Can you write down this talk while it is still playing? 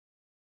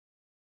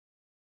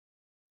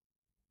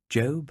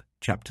Job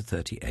chapter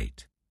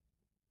 38.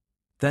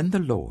 Then the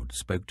Lord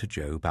spoke to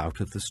Job out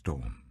of the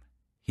storm.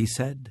 He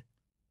said,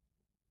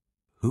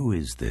 "Who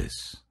is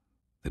this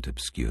that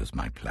obscures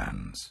my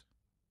plans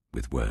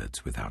with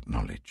words without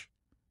knowledge?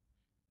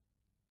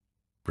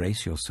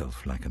 Brace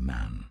yourself like a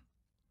man.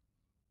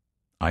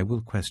 I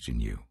will question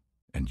you,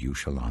 and you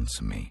shall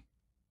answer me.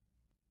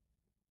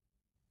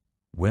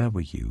 Where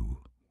were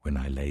you when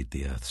I laid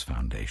the earth's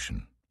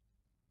foundation?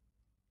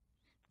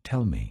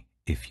 Tell me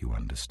if you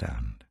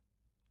understand.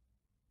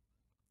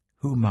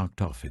 Who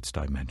marked off its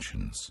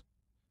dimensions?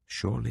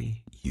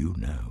 Surely you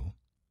know.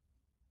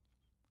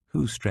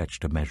 Who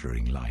stretched a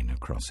measuring line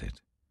across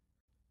it?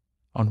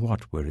 On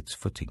what were its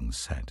footings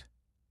set?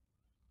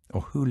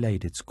 Or who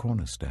laid its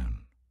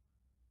cornerstone,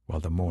 while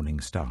the morning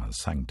stars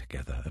sang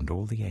together and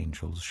all the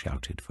angels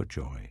shouted for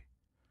joy?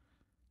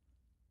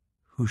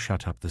 Who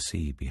shut up the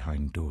sea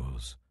behind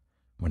doors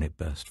when it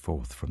burst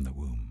forth from the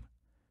womb?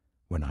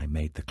 When I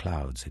made the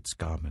clouds its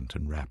garment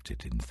and wrapped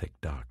it in thick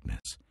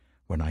darkness,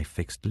 when I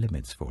fixed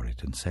limits for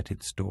it and set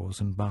its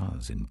doors and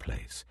bars in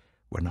place,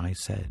 when I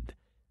said,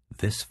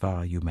 'This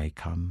far you may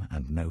come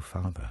and no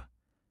farther.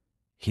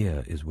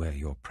 Here is where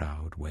your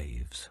proud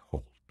waves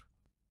halt.'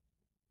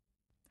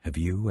 Have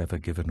you ever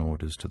given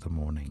orders to the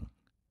morning,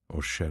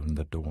 or shown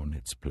the dawn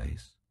its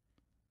place,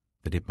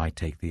 that it might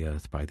take the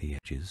earth by the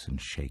edges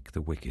and shake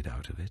the wicked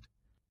out of it?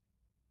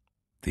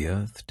 The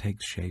earth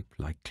takes shape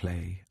like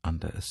clay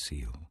under a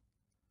seal.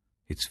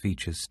 Its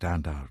features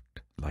stand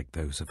out like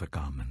those of a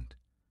garment.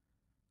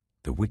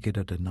 The wicked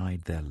are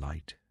denied their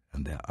light,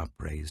 and their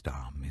upraised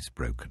arm is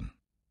broken.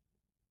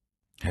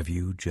 Have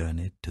you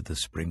journeyed to the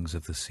springs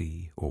of the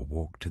sea, or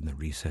walked in the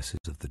recesses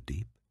of the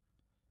deep?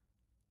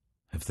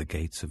 Have the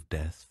gates of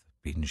death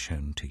been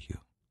shown to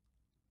you?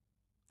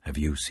 Have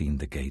you seen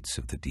the gates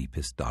of the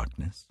deepest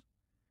darkness?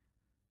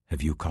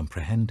 Have you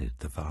comprehended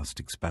the vast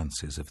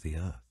expanses of the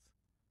earth?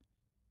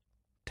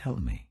 Tell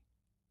me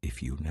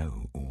if you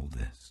know all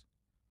this.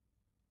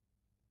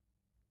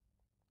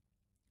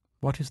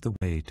 What is the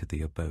way to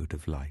the abode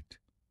of light?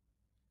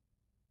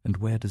 And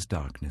where does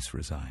darkness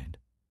reside?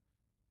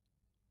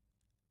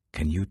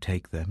 Can you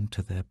take them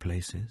to their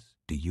places?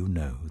 Do you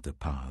know the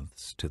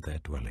paths to their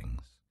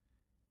dwellings?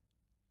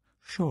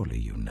 Surely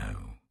you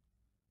know,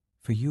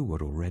 for you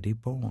were already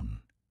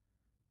born.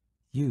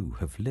 You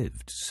have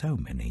lived so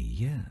many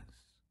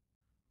years.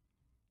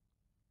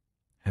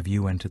 Have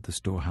you entered the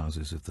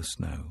storehouses of the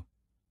snow,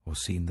 or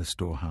seen the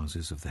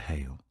storehouses of the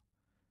hail,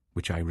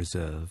 which I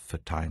reserve for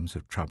times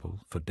of trouble,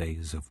 for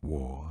days of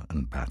war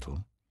and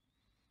battle?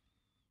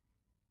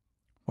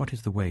 What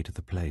is the way to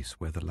the place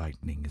where the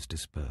lightning is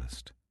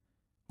dispersed,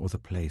 or the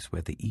place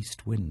where the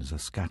east winds are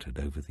scattered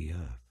over the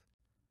earth?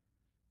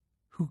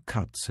 Who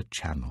cuts a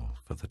channel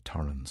for the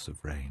torrents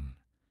of rain,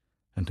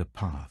 and a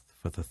path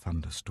for the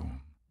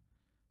thunderstorm,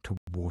 to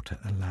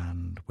water a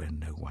land where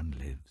no one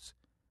lives,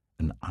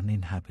 an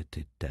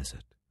uninhabited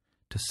desert,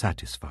 to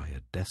satisfy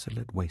a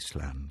desolate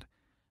wasteland,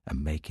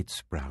 and make it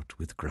sprout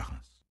with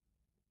grass?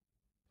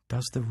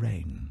 Does the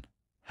rain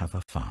have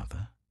a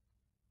father?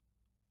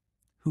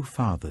 Who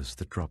fathers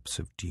the drops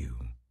of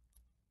dew?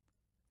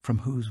 From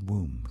whose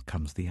womb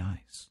comes the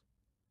ice?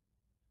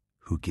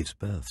 Who gives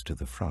birth to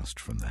the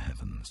frost from the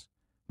heavens,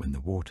 when the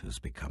waters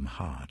become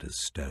hard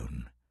as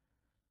stone,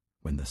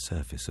 when the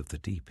surface of the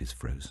deep is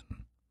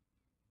frozen?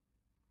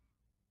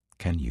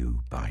 Can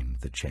you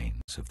bind the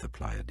chains of the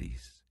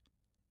Pleiades?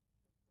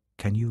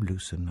 Can you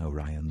loosen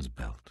Orion's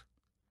belt?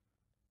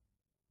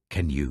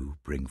 Can you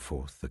bring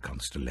forth the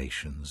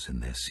constellations in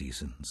their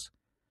seasons,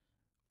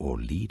 or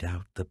lead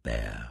out the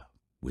bear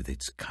with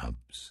its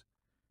cubs?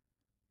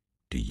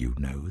 Do you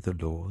know the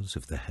laws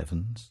of the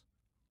heavens?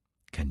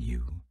 Can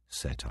you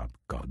set up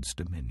God's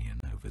dominion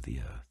over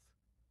the earth?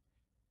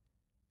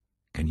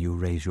 Can you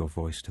raise your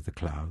voice to the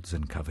clouds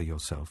and cover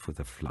yourself with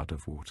a flood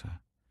of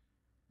water?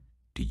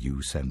 Do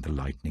you send the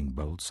lightning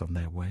bolts on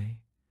their way?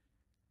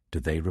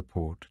 Do they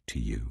report to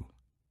you,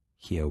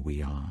 'Here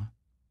we are'?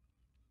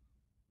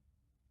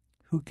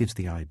 Who gives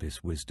the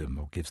ibis wisdom,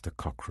 or gives the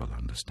cockerel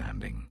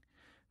understanding?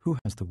 Who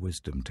has the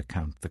wisdom to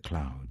count the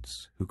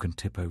clouds? Who can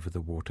tip over the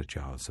water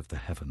jars of the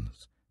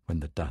heavens when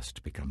the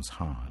dust becomes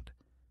hard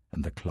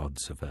and the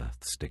clods of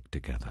earth stick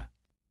together?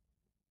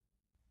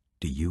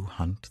 Do you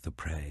hunt the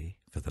prey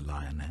for the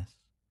lioness,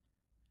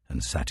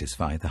 and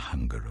satisfy the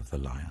hunger of the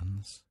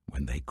lions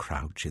when they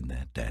crouch in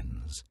their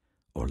dens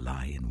or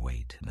lie in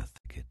wait in a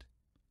thicket?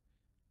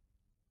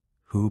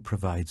 Who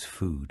provides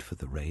food for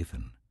the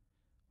raven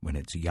when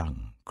its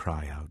young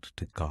cry out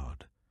to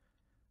God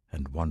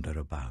and wander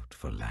about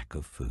for lack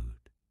of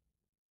food?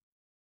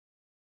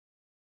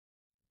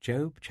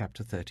 Job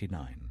chapter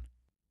 39.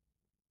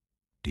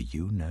 Do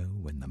you know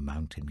when the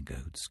mountain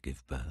goats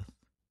give birth?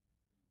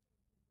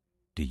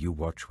 Do you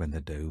watch when the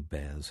doe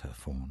bears her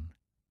fawn?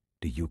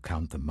 Do you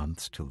count the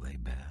months till they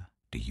bear?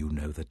 Do you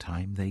know the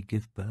time they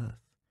give birth?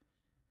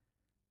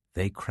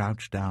 They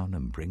crouch down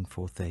and bring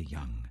forth their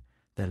young.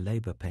 Their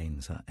labor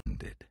pains are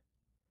ended.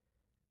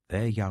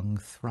 Their young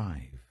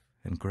thrive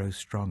and grow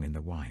strong in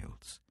the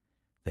wilds.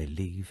 They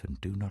leave and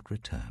do not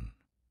return.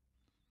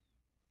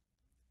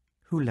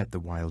 Who let the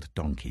wild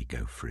donkey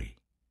go free?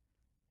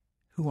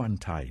 Who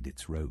untied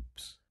its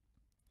ropes?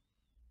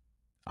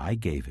 I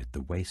gave it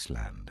the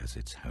wasteland as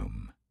its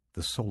home,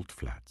 the salt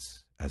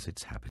flats as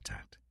its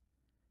habitat.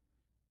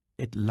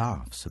 It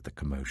laughs at the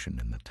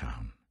commotion in the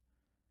town.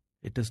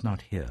 It does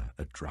not hear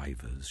a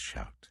driver's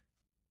shout.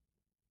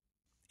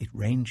 It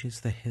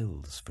ranges the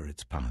hills for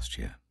its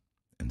pasture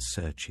and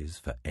searches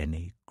for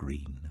any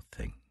green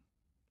thing.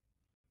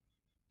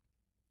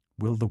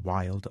 Will the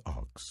wild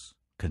ox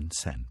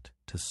consent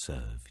to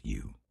serve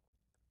you?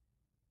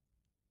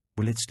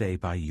 Will it stay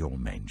by your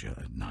manger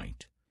at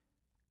night?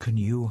 Can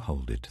you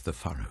hold it to the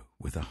furrow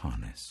with a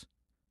harness?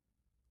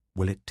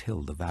 Will it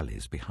till the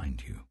valleys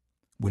behind you?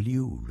 Will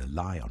you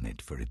rely on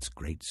it for its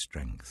great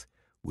strength?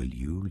 Will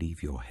you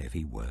leave your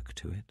heavy work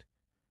to it?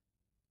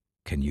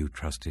 Can you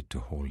trust it to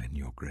haul in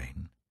your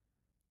grain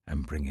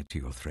and bring it to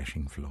your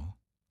threshing floor?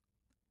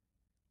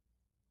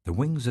 The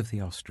wings of the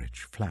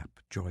ostrich flap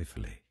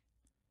joyfully,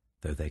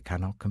 though they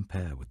cannot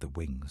compare with the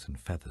wings and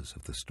feathers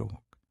of the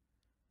stork.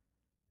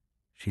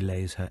 She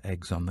lays her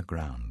eggs on the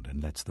ground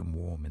and lets them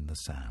warm in the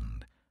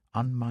sand,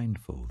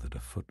 unmindful that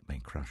a foot may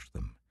crush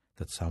them,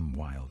 that some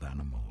wild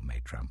animal may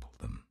trample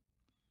them.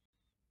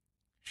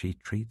 She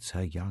treats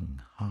her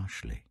young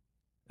harshly,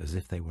 as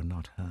if they were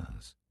not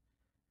hers.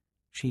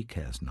 She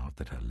cares not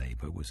that her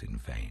labor was in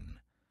vain,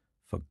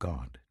 for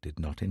God did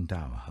not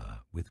endow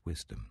her with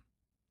wisdom,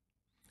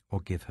 or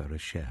give her a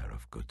share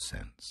of good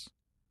sense.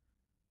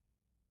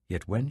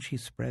 Yet when she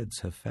spreads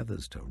her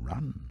feathers to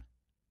run,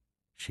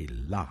 she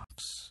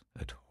laughs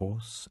at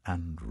horse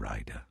and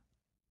rider.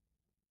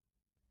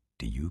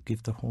 Do you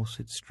give the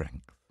horse its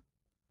strength,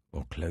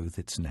 or clothe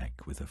its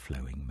neck with a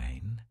flowing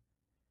mane?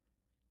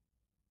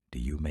 Do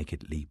you make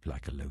it leap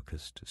like a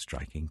locust,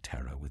 striking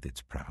terror with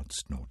its proud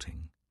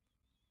snorting?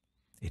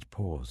 It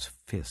paws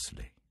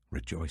fiercely,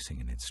 rejoicing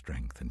in its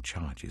strength, and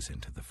charges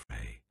into the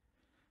fray.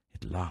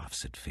 It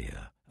laughs at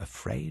fear,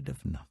 afraid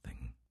of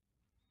nothing.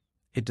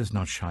 It does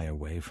not shy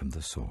away from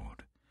the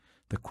sword.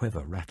 The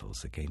quiver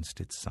rattles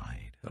against its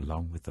side,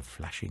 along with the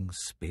flashing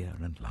spear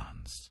and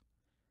lance.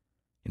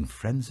 In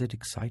frenzied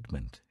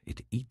excitement,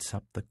 it eats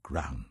up the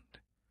ground.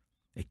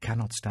 It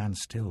cannot stand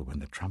still when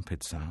the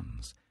trumpet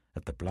sounds.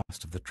 At the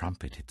blast of the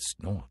trumpet it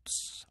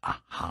snorts.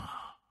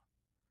 Aha!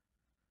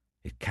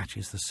 It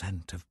catches the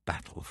scent of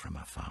battle from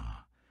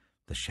afar,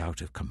 the shout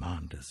of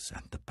commanders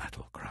and the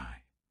battle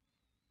cry.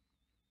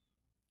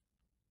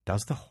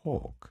 Does the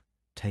hawk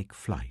take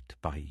flight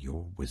by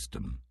your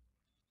wisdom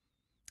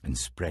and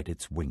spread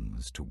its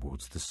wings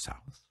towards the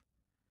south?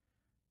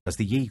 Does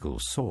the eagle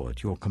soar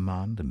at your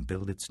command and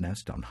build its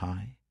nest on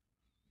high?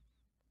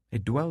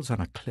 It dwells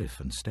on a cliff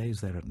and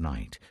stays there at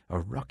night. A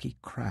rocky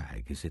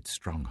crag is its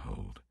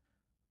stronghold.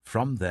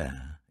 From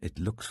there it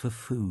looks for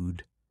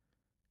food.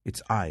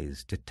 Its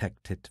eyes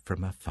detect it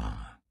from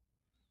afar.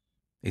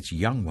 Its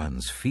young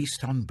ones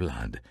feast on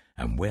blood,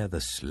 and where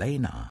the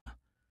slain are,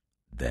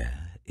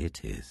 there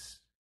it is.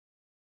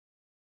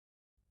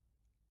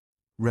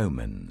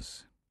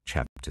 Romans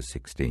chapter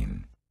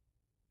 16.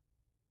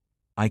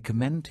 I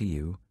commend to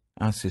you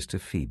our sister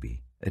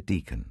Phoebe, a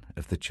deacon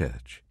of the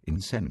church in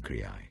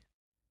Cenchreae.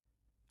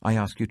 I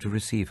ask you to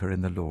receive her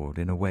in the Lord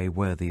in a way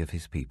worthy of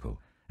his people,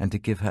 and to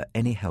give her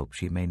any help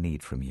she may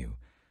need from you,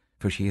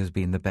 for she has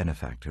been the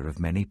benefactor of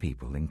many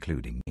people,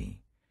 including me.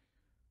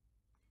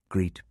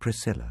 Greet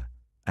Priscilla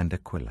and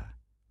Aquila,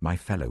 my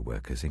fellow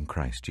workers in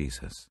Christ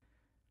Jesus.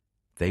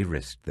 They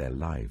risked their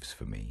lives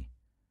for me.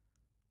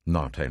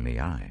 Not only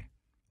I,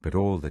 but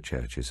all the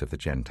churches of the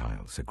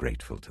Gentiles are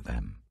grateful to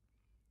them.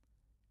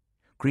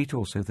 Greet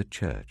also the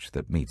church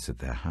that meets at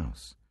their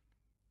house.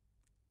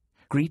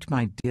 Greet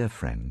my dear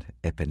friend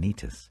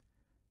Epaenetus,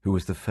 who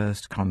was the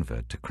first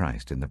convert to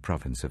Christ in the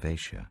province of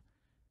Asia.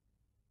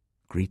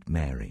 Greet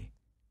Mary,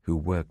 who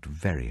worked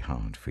very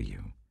hard for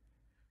you.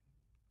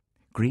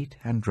 Greet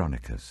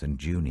Andronicus and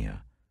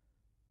Junia,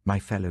 my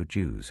fellow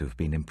Jews who have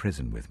been in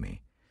prison with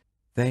me.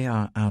 They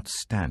are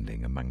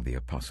outstanding among the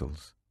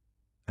apostles,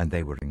 and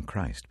they were in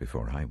Christ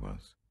before I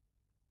was.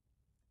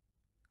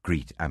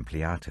 Greet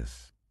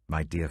Ampliatus,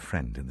 my dear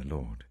friend in the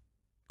Lord.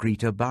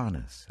 Greet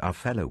Urbanus, our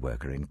fellow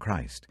worker in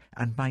Christ,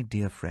 and my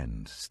dear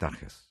friend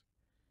Stachys.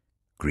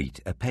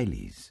 Greet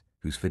Apelles,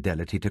 whose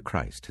fidelity to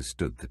Christ has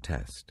stood the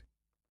test.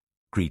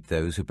 Greet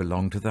those who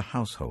belong to the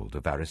household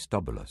of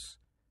Aristobulus.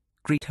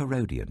 Greet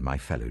Herodion, my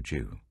fellow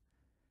Jew.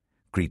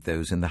 Greet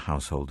those in the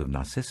household of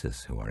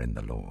Narcissus who are in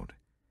the Lord.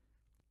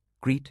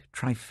 Greet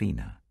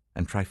Tryphena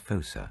and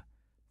Tryphosa,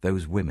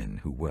 those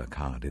women who work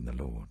hard in the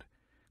Lord.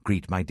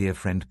 Greet my dear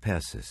friend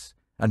Persis,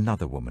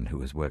 another woman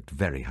who has worked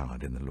very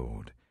hard in the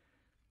Lord.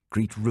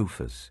 Greet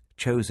Rufus,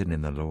 chosen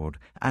in the Lord,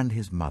 and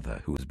his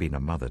mother, who has been a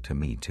mother to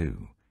me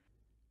too.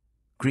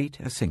 Greet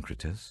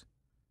Asyncritus,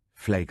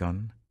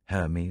 Phlegon,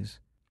 Hermes,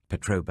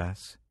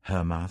 Patrobas,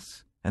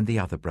 Hermas, and the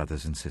other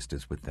brothers and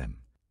sisters with them.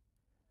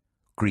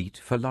 Greet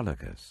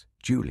Philologus,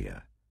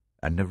 Julia,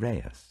 and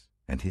Nereus,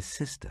 and his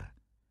sister,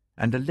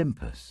 and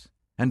Olympus,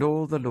 and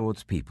all the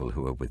Lord's people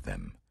who are with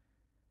them.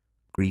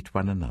 Greet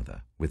one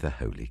another with a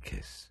holy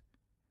kiss.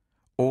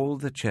 All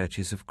the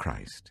churches of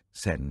Christ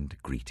send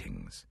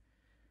greetings.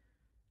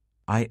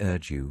 I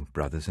urge you,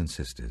 brothers and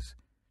sisters,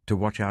 to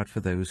watch out for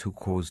those who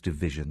cause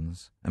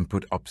divisions and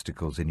put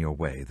obstacles in your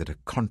way that are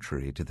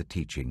contrary to the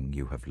teaching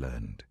you have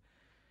learned.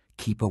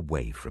 Keep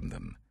away from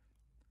them,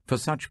 for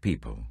such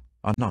people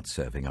are not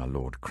serving our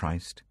Lord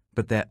Christ,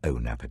 but their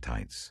own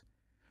appetites.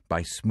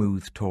 By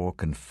smooth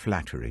talk and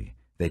flattery,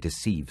 they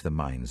deceive the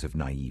minds of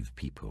naive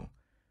people.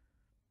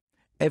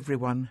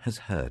 Everyone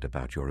has heard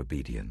about your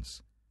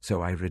obedience, so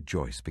I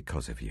rejoice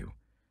because of you.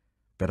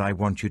 But I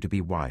want you to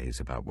be wise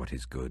about what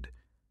is good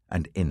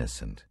and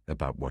innocent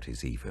about what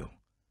is evil.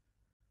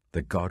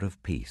 The God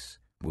of peace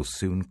will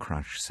soon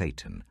crush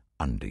Satan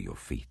under your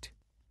feet.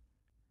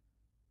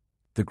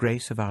 The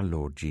grace of our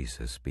Lord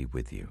Jesus be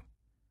with you.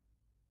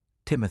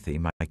 Timothy,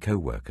 my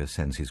co-worker,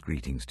 sends his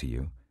greetings to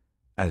you,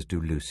 as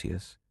do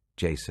Lucius,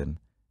 Jason,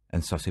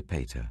 and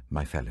Suchet,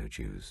 my fellow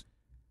Jews.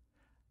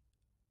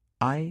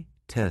 I,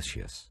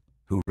 Tertius,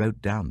 who wrote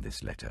down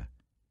this letter,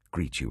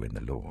 greet you in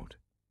the Lord.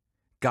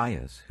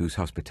 Gaius, whose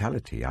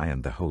hospitality I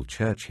and the whole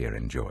church here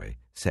enjoy,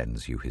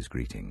 sends you his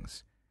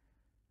greetings.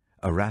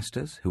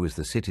 Erastus, who is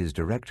the city's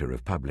director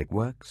of public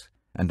works,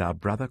 and our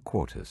brother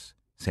Quartus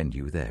send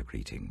you their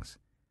greetings.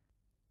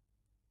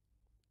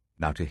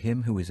 Now to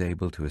him who is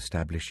able to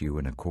establish you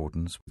in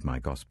accordance with my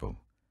gospel,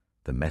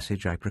 the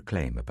message I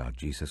proclaim about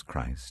Jesus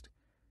Christ,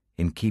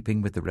 in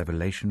keeping with the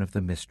revelation of the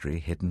mystery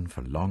hidden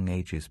for long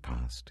ages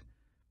past,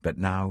 but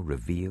now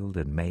revealed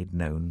and made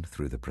known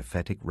through the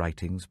prophetic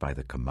writings by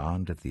the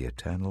command of the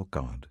eternal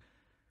God,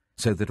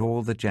 so that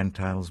all the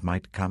Gentiles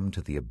might come to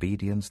the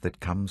obedience that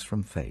comes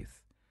from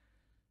faith.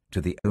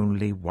 To the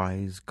only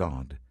wise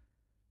God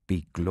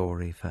be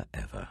glory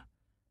forever,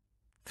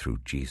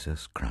 through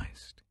Jesus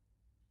Christ.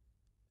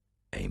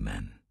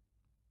 Amen.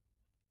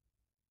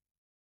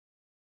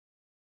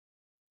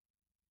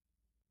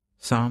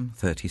 Psalm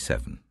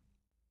 37.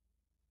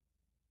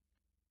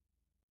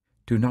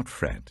 Do not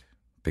fret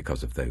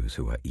because of those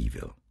who are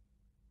evil,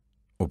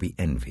 or be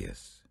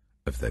envious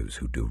of those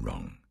who do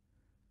wrong.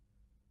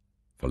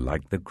 For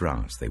like the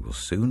grass they will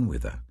soon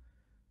wither,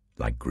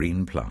 like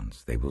green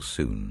plants they will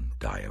soon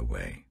die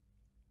away.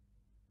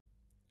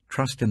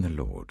 Trust in the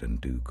Lord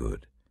and do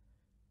good.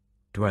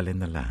 Dwell in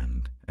the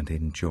land and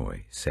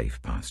enjoy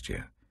safe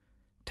pasture.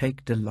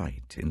 Take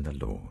delight in the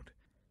Lord,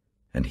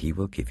 and he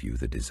will give you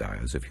the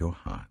desires of your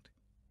heart.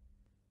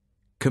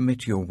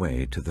 Commit your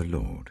way to the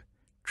Lord.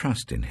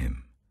 Trust in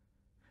him,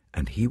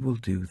 and he will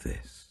do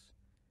this.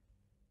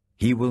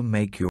 He will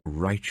make your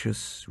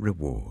righteous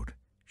reward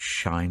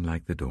shine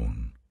like the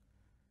dawn,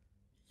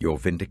 your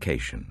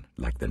vindication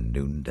like the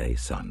noonday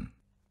sun.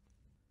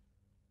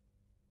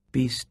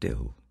 Be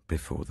still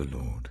before the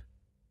Lord,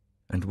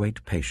 and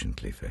wait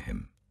patiently for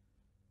him.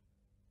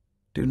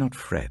 Do not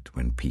fret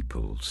when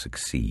people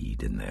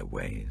succeed in their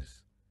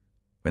ways,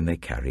 when they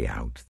carry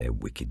out their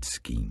wicked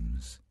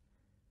schemes.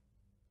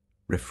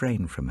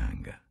 Refrain from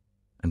anger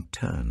and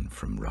turn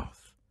from wrath.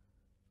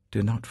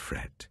 Do not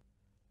fret.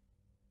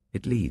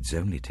 It leads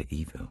only to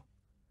evil.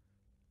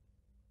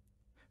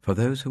 For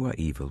those who are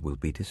evil will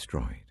be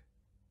destroyed,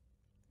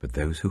 but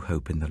those who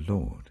hope in the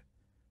Lord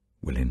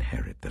will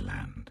inherit the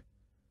land.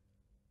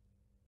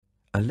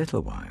 A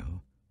little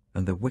while,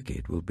 and the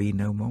wicked will be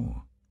no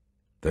more.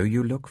 Though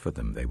you look for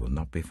them, they will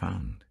not be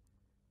found.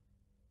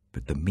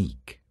 But the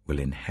meek will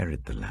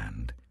inherit the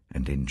land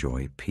and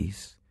enjoy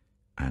peace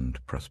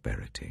and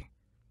prosperity.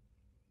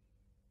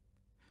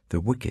 The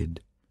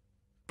wicked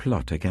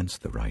plot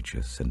against the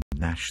righteous and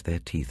gnash their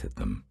teeth at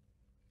them.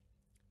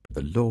 But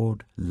the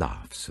Lord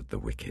laughs at the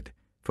wicked,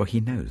 for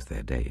he knows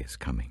their day is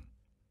coming.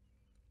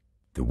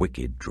 The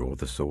wicked draw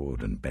the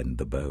sword and bend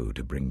the bow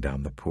to bring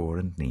down the poor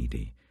and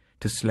needy,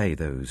 to slay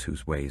those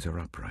whose ways are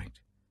upright.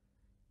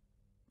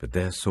 But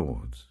their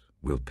swords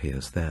will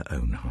pierce their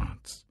own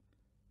hearts,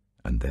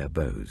 and their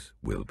bows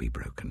will be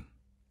broken.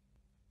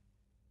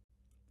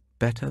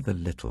 Better the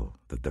little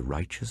that the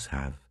righteous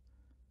have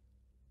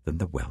than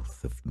the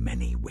wealth of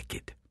many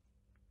wicked.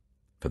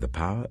 For the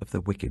power of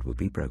the wicked will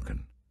be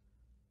broken,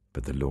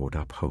 but the Lord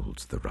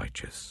upholds the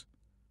righteous.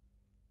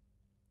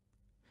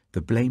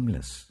 The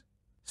blameless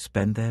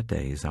spend their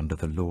days under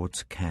the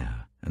Lord's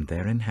care, and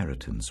their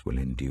inheritance will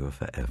endure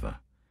forever.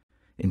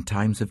 In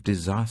times of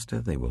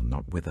disaster they will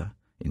not wither,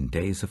 in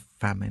days of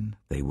famine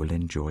they will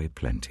enjoy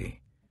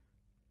plenty.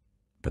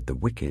 But the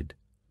wicked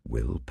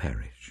will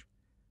perish.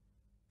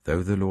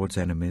 Though the Lord's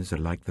enemies are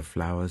like the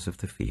flowers of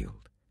the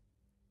field,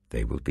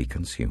 they will be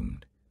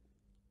consumed.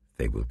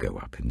 They will go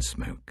up in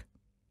smoke.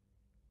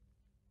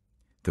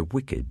 The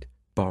wicked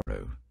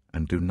borrow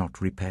and do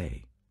not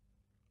repay,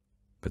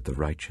 but the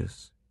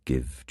righteous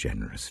give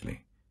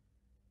generously.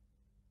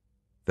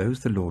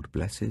 Those the Lord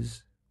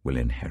blesses will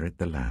inherit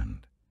the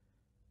land,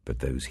 but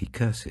those he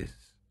curses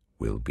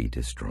will be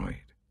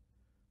destroyed.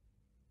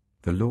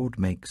 The Lord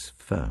makes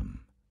firm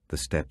the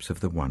steps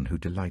of the one who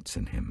delights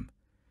in him.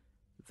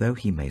 Though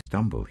he may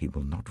stumble, he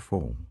will not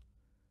fall,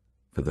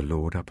 for the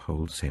Lord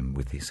upholds him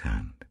with his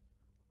hand.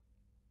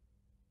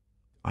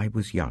 I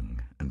was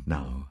young, and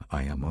now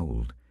I am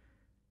old,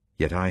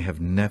 Yet I have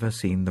never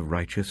seen the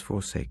righteous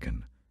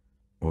forsaken,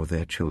 or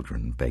their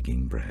children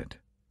begging bread.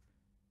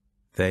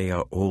 They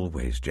are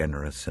always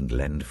generous and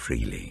lend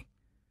freely.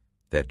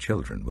 Their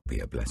children will be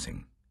a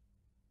blessing.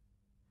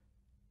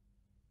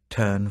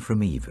 Turn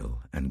from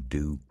evil and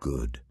do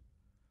good.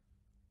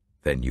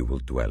 Then you will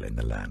dwell in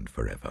the land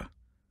forever.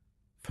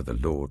 For the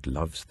Lord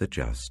loves the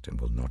just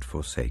and will not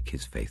forsake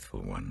his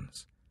faithful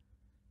ones.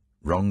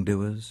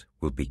 Wrongdoers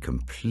will be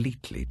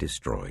completely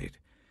destroyed.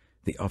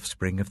 The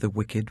offspring of the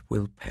wicked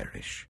will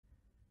perish.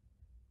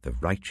 The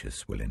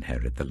righteous will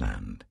inherit the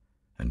land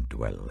and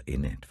dwell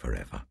in it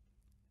forever.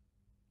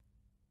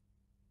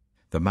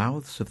 The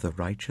mouths of the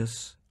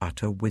righteous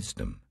utter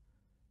wisdom,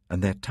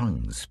 and their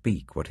tongues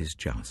speak what is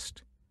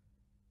just.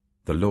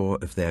 The law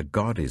of their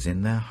God is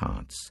in their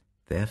hearts,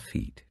 their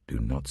feet do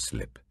not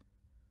slip.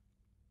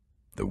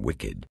 The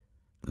wicked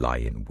lie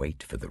in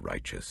wait for the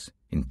righteous,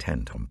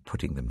 intent on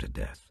putting them to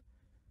death.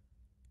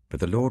 But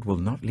the Lord will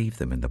not leave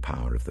them in the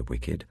power of the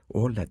wicked,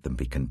 or let them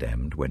be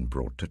condemned when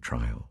brought to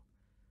trial.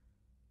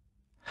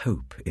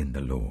 Hope in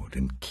the Lord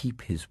and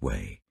keep his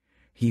way.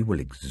 He will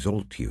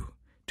exalt you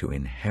to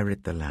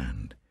inherit the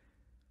land.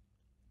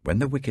 When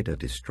the wicked are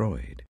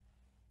destroyed,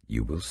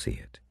 you will see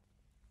it.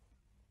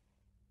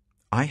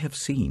 I have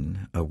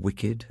seen a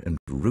wicked and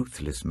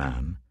ruthless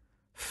man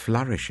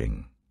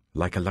flourishing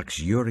like a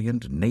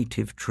luxuriant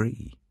native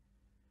tree.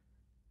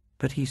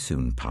 But he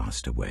soon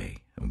passed away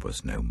and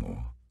was no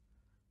more.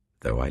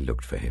 Though I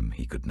looked for him,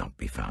 he could not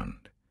be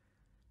found.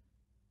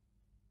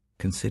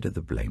 Consider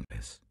the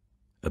blameless,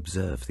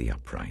 observe the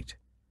upright.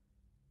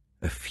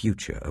 A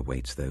future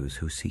awaits those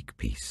who seek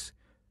peace,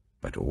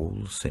 but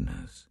all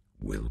sinners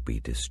will be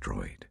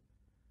destroyed.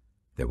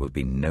 There will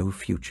be no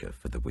future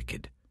for the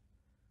wicked.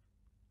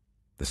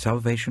 The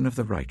salvation of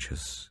the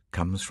righteous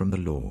comes from the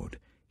Lord.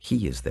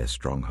 He is their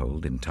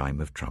stronghold in time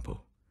of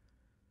trouble.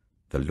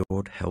 The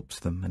Lord helps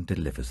them and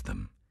delivers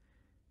them.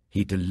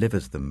 He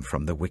delivers them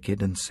from the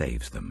wicked and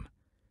saves them,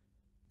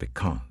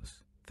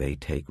 because they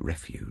take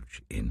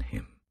refuge in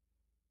him.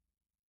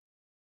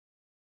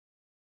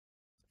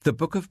 The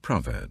Book of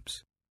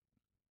Proverbs.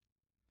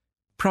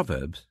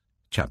 Proverbs,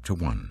 chapter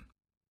 1.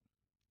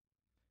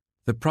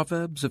 The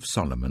Proverbs of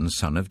Solomon,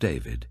 son of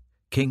David,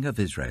 king of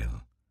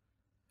Israel,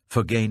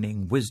 for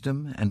gaining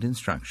wisdom and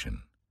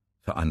instruction,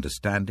 for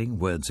understanding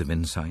words of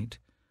insight,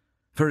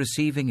 for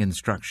receiving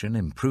instruction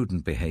in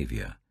prudent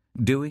behavior,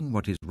 doing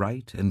what is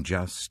right and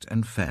just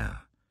and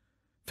fair,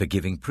 for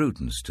giving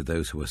prudence to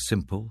those who are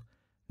simple,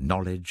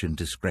 knowledge and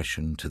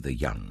discretion to the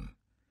young.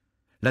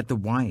 Let the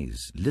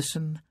wise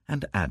listen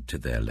and add to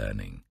their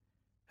learning,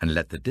 and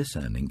let the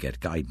discerning get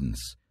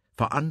guidance,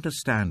 for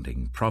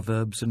understanding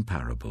proverbs and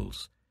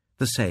parables,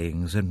 the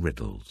sayings and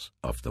riddles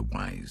of the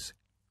wise.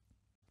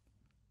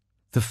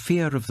 The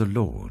fear of the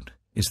Lord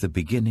is the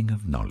beginning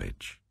of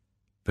knowledge,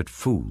 but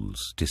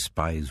fools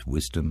despise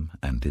wisdom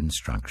and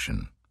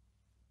instruction.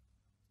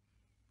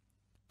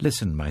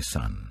 Listen, my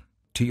son,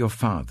 to your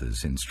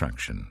father's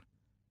instruction,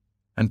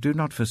 and do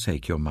not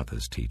forsake your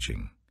mother's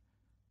teaching.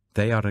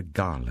 They are a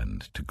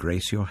garland to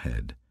grace your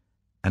head,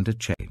 and a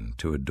chain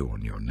to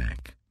adorn your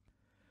neck.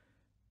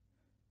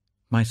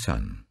 My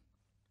son,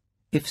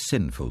 if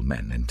sinful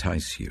men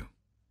entice you,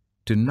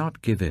 do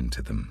not give in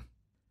to them.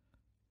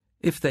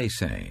 If they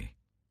say,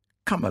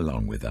 "Come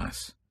along with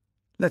us,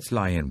 let's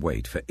lie in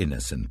wait for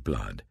innocent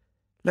blood,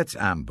 let's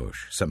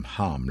ambush some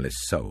harmless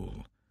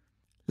soul,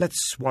 let's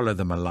swallow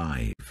them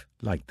alive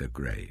like the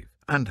grave,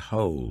 and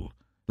whole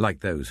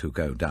like those who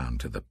go down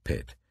to the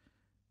pit.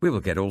 We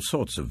will get all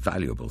sorts of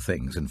valuable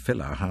things and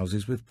fill our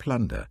houses with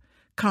plunder.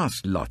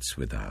 Cast lots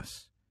with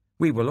us.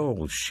 We will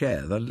all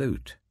share the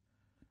loot."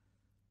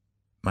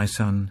 My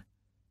son,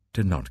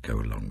 do not go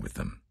along with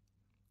them.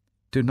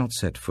 Do not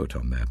set foot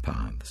on their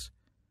paths,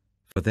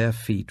 for their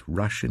feet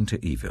rush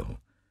into evil.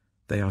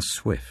 They are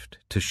swift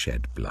to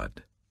shed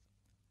blood.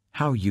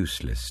 How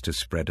useless to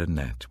spread a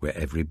net where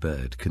every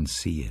bird can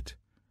see it.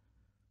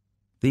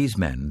 These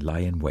men lie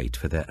in wait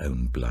for their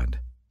own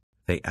blood.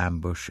 They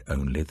ambush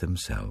only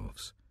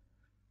themselves.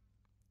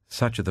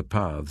 Such are the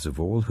paths of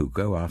all who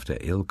go after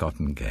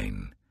ill-gotten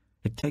gain.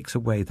 It takes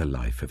away the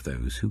life of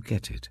those who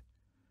get it.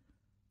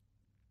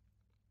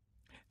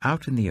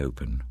 Out in the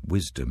open,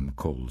 wisdom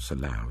calls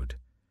aloud.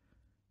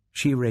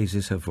 She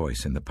raises her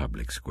voice in the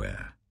public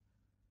square.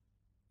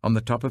 On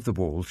the top of the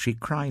wall she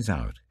cries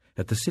out.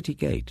 At the city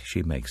gate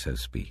she makes her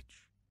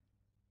speech.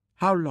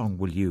 How long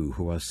will you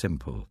who are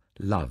simple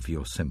love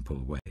your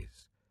simple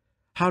ways?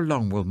 How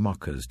long will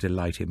mockers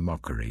delight in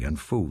mockery and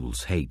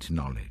fools hate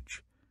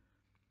knowledge?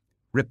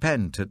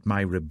 Repent at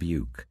my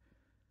rebuke.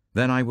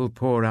 Then I will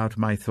pour out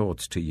my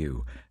thoughts to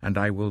you, and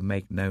I will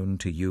make known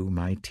to you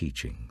my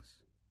teachings.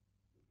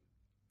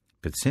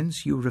 But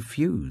since you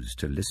refuse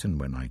to listen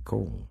when I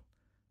call,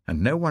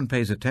 and no one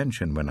pays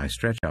attention when I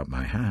stretch out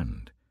my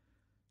hand,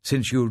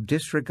 since you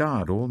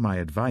disregard all my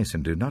advice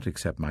and do not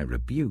accept my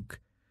rebuke,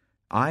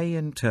 I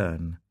in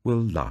turn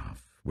will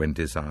laugh when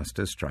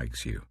disaster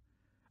strikes you.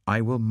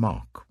 I will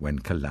mock when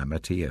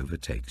calamity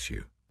overtakes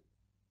you.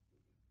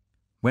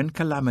 When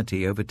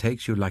calamity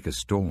overtakes you like a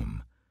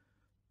storm,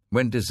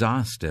 when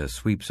disaster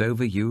sweeps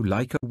over you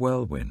like a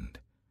whirlwind,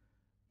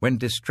 when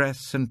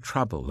distress and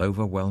trouble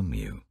overwhelm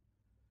you.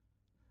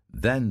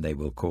 Then they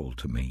will call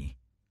to me,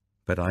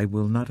 but I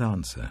will not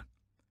answer.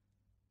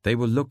 They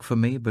will look for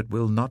me, but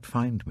will not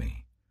find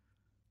me,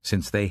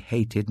 since they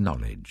hated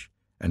knowledge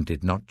and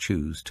did not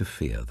choose to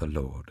fear the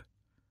Lord.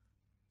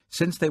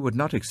 Since they would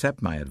not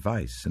accept my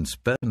advice and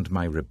spurned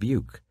my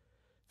rebuke,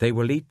 they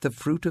will eat the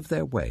fruit of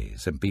their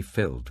ways and be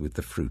filled with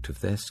the fruit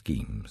of their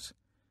schemes.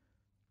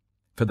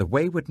 For the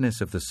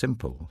waywardness of the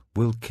simple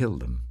will kill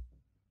them,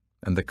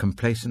 and the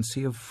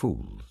complacency of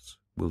fools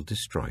will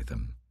destroy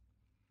them.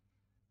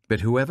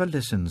 But whoever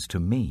listens to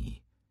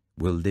me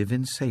will live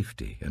in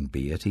safety and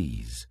be at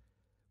ease,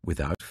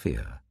 without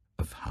fear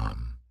of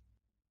harm.